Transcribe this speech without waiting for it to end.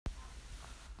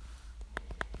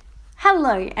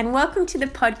Hello and welcome to the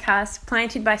podcast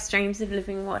Planted by Streams of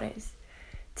Living Waters.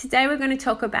 Today we're going to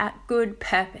talk about good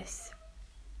purpose.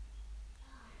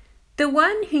 The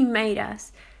one who made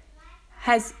us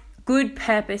has good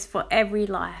purpose for every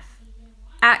life.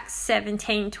 Acts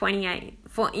 17:28.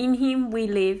 For in him we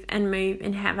live and move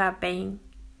and have our being.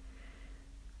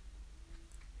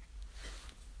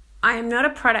 I am not a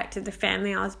product of the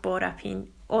family I was brought up in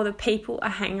or the people I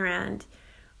hang around.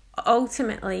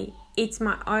 Ultimately, it's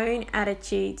my own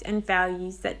attitudes and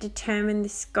values that determine the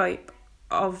scope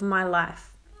of my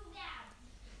life.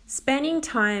 Spending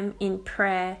time in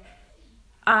prayer,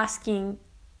 asking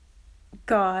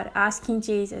God, asking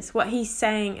Jesus what he's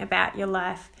saying about your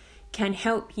life can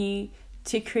help you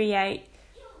to create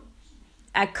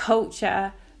a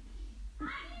culture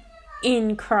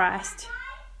in Christ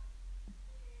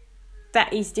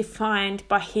that is defined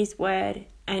by his word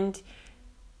and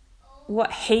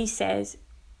what he says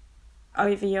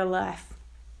over your life.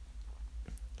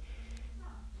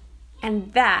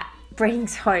 And that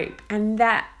brings hope and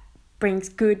that brings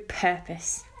good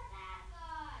purpose.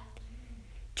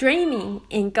 Dreaming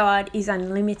in God is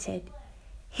unlimited.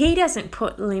 He doesn't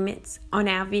put limits on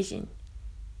our vision.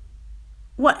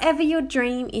 Whatever your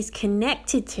dream is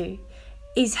connected to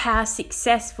is how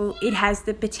successful it has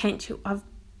the potential of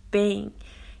being.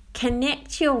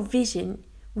 Connect your vision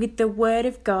with the Word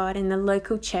of God and the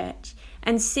local church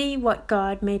and see what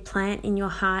God may plant in your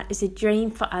heart as a dream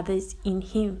for others in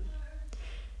him.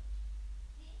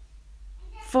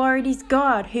 For it is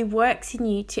God who works in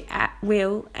you to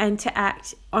will and to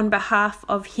act on behalf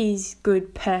of his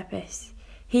good purpose.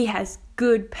 He has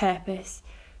good purpose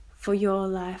for your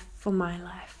life, for my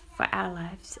life, for our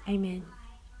lives. Amen.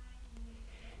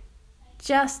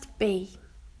 Just be.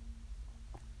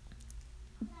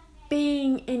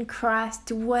 Being in Christ,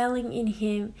 dwelling in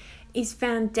him is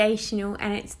foundational,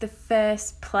 and it's the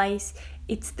first place,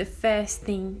 it's the first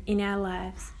thing in our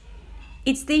lives.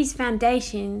 It's these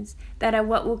foundations that are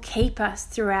what will keep us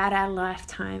throughout our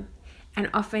lifetime and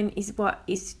often is what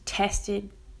is tested.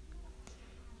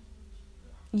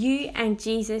 You and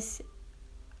Jesus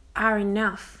are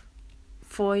enough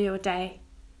for your day,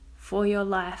 for your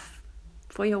life,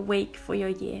 for your week, for your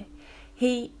year.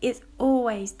 He is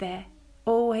always there,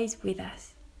 always with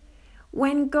us.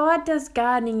 When God does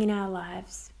gardening in our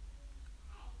lives,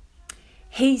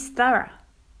 he's thorough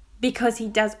because he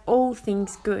does all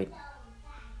things good.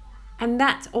 And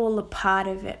that's all a part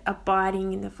of it,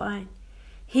 abiding in the vine.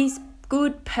 His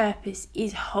good purpose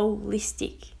is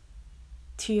holistic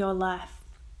to your life.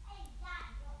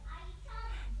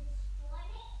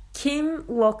 Kim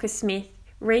Walker-Smith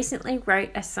recently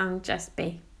wrote a song, Just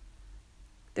Be.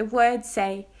 The words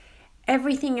say,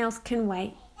 everything else can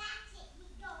wait.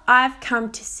 I've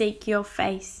come to seek your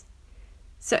face,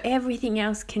 so everything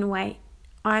else can wait.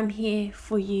 I'm here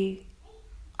for you.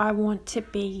 I want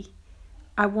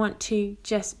to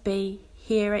just be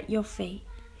here at your feet.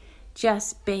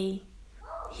 Just be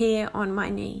here on my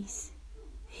knees.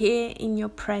 Here in your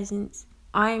presence,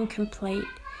 I am complete.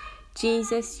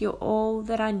 Jesus, you're all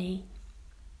that I need.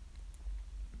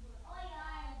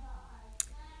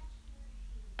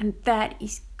 And that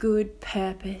is good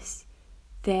purpose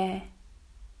there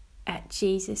at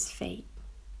Jesus' feet.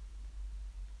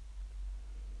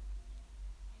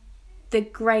 The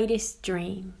greatest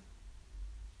dream.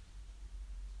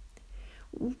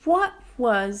 What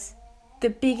was the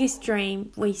biggest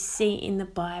dream we see in the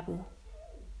Bible?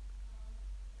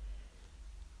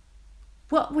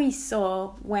 What we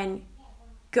saw when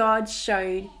God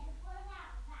showed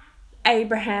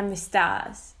Abraham the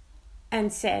stars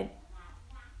and said,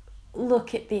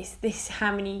 look at this is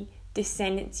how many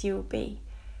descendants you'll be.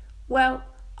 Well,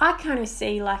 I kind of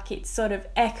see like it's sort of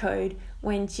echoed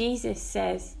when Jesus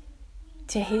says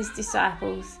to his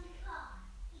disciples,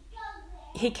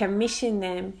 he commissioned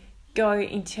them, go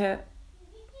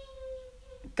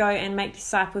and make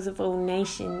disciples of all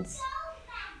nations,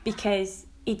 because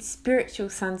it's spiritual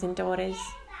sons and daughters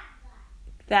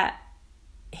that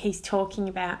he's talking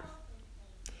about.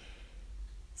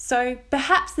 So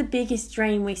perhaps the biggest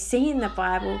dream we see in the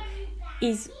Bible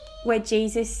is where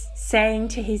Jesus saying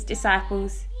to his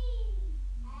disciples,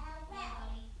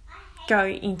 go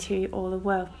into all the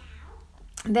world.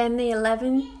 Then the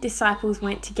 11 disciples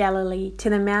went to Galilee, to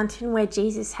the mountain where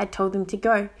Jesus had told them to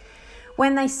go.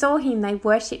 When they saw him, they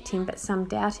worshipped him, but some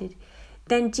doubted.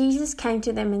 Then Jesus came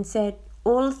to them and said,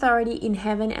 all authority in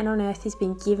heaven and on earth has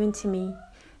been given to me.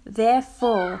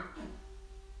 Therefore,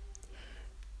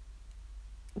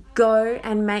 Go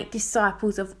and make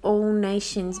disciples of all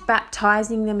nations,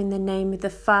 baptizing them in the name of the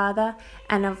Father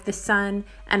and of the Son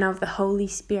and of the Holy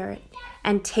Spirit,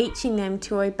 and teaching them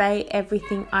to obey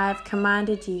everything I have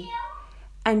commanded you.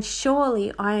 And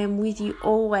surely I am with you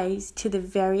always to the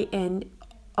very end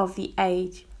of the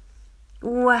age.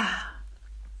 Wow.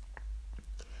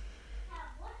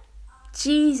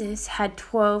 Jesus had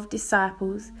 12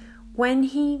 disciples. When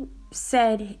he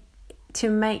said to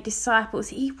make disciples,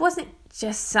 he wasn't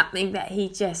just something that he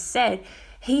just said.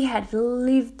 He had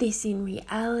lived this in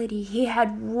reality. He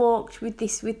had walked with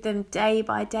this with them day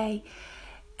by day.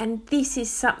 And this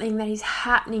is something that is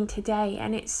happening today,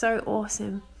 and it's so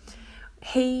awesome.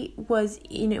 He was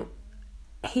in a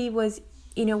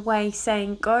way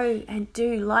saying, go and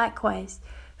do likewise.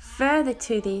 Further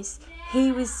to this,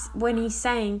 when he's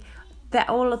saying that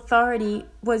all authority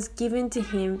was given to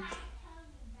him,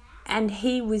 and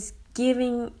he was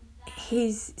giving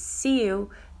his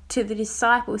seal to the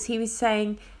disciples, he was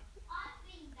saying,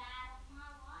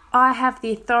 I have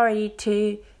the authority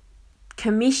to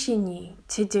commission you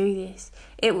to do this.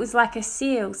 It was like a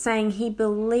seal saying he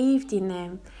believed in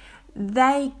them.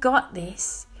 They got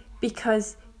this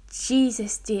because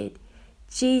Jesus did.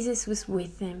 Jesus was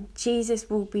with them. Jesus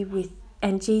will be with,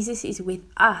 and Jesus is with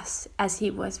us as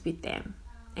he was with them.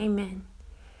 Amen.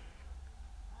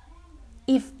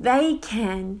 If they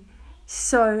can,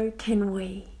 so can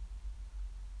we.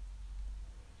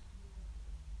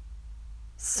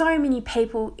 So many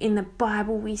people in the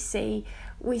Bible we see,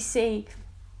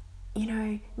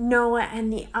 Noah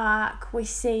and the ark. We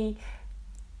see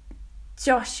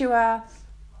Joshua,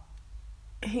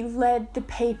 who led the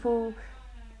people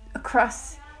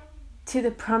across to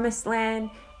the promised land.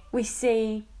 We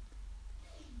see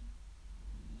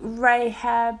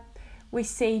Rahab. We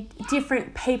see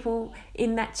different people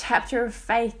in that chapter of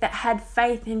faith that had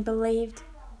faith and believed.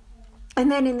 And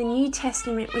then in the New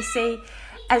Testament, we see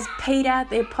as Peter,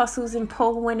 the apostles, and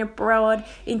Paul went abroad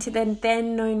into the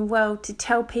then known world to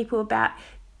tell people about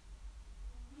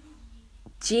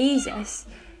Jesus,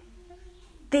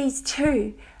 these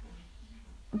two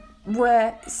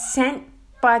were sent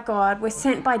by God, were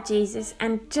sent by Jesus,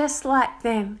 and just like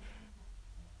them,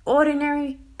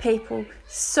 ordinary people,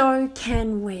 so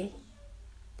can we.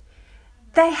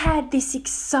 They had this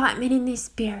excitement in their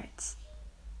spirits.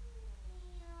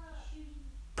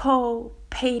 Paul,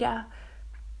 Peter,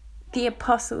 the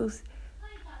apostles,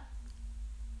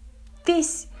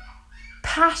 this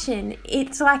passion,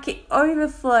 it's like it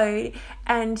overflowed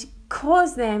and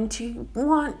caused them to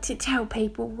want to tell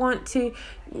people, want to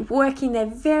work in their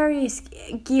various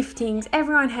giftings.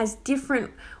 Everyone has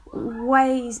different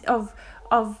ways of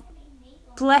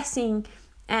blessing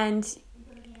and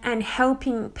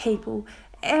helping people.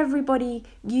 Everybody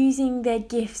using their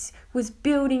gifts was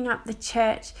building up the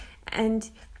church, and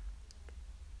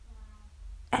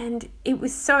it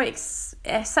was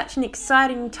such an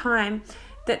exciting time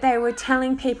that they were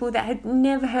telling people that had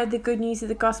never heard the good news of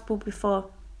the gospel before.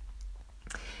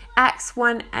 Acts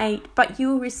 1:8, but you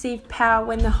will receive power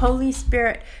when the Holy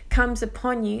Spirit comes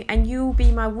upon you, and you will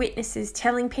be my witnesses,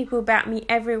 telling people about me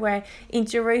everywhere, in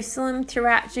Jerusalem,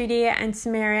 throughout Judea and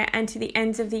Samaria, and to the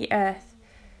ends of the earth.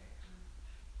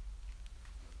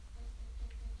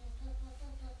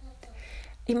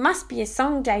 It must be a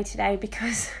song day today,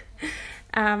 because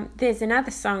there's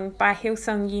another song by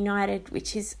Hillsong United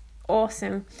which is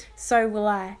awesome, So Will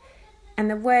I. And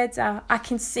the words are, I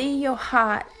can see your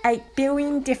heart 8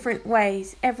 billion different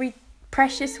ways. Every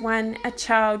precious one, a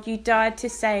child you died to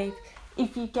save.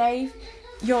 If you gave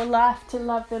your life to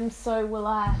love them, so will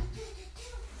I.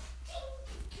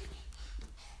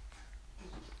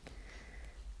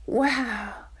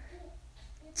 Wow.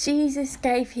 Jesus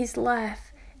gave his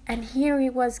life, and here he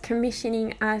was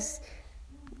commissioning us.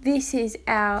 This is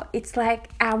it's like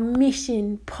our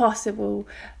mission possible.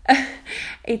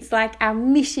 It's like our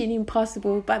mission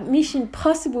impossible, but mission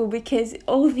possible because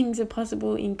all things are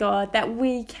possible in God, that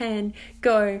we can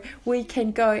go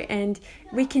and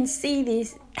we can see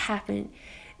this happen.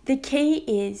 The key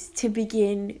is to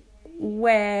begin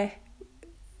where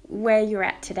you're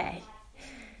at today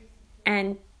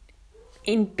and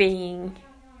in being,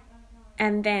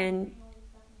 and then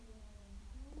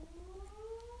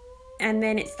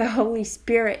it's the Holy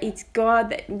Spirit. It's God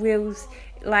that wills,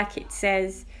 like it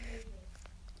says.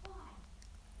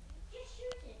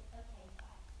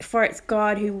 For it's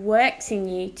God who works in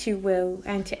you to will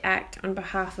and to act on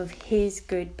behalf of his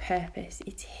good purpose.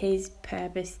 It's his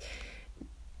purpose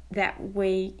that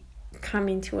we come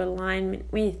into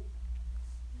alignment with.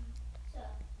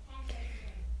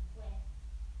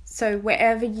 So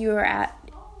wherever you're at,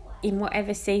 in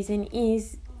whatever season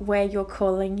is where your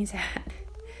calling is at,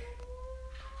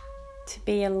 to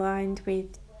be aligned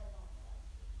with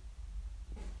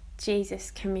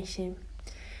Jesus' commission.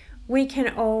 We can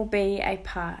all be a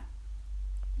part.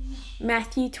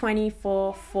 Matthew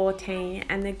 24:14,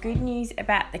 and the good news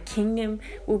about the kingdom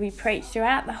will be preached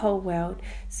throughout the whole world,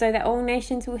 so that all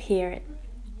nations will hear it.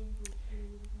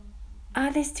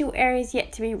 Are there still areas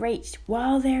yet to be reached?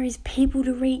 While there is people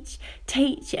to reach,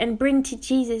 teach, and bring to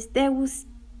Jesus, there will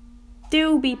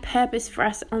still be purpose for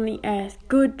us on the earth,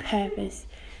 good purpose.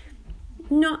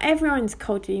 Not everyone's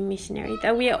called to be missionary,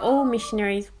 though we are all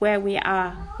missionaries where we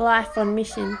are, life on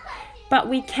mission. But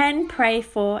we can pray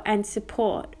for and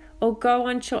support or go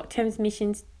on short-term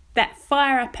missions that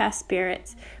fire up our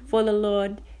spirits for the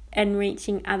Lord and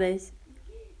reaching others.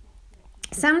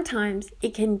 Sometimes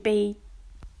it can be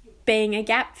being a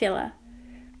gap filler.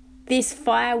 This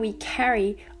fire we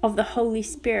carry of the Holy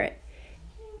Spirit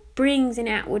brings an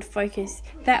outward focus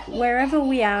that wherever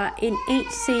we are in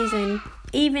each season,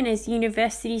 even as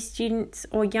university students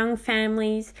or young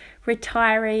families,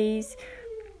 retirees,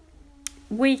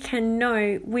 we can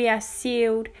know we are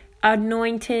sealed,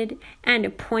 anointed, and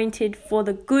appointed for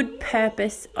the good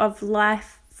purpose of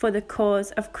life for the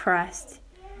cause of Christ.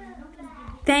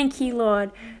 Thank you,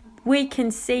 Lord. We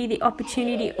can see the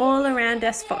opportunity all around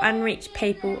us for unreached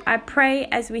people. I pray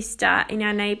as we start in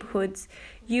our neighbourhoods,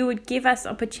 you would give us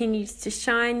opportunities to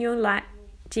shine your light,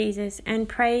 Jesus, and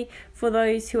pray for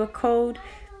those who are called,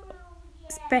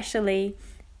 especially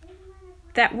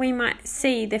that we might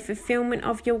see the fulfillment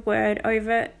of your word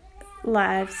over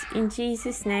lives. In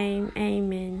Jesus' name,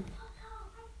 amen.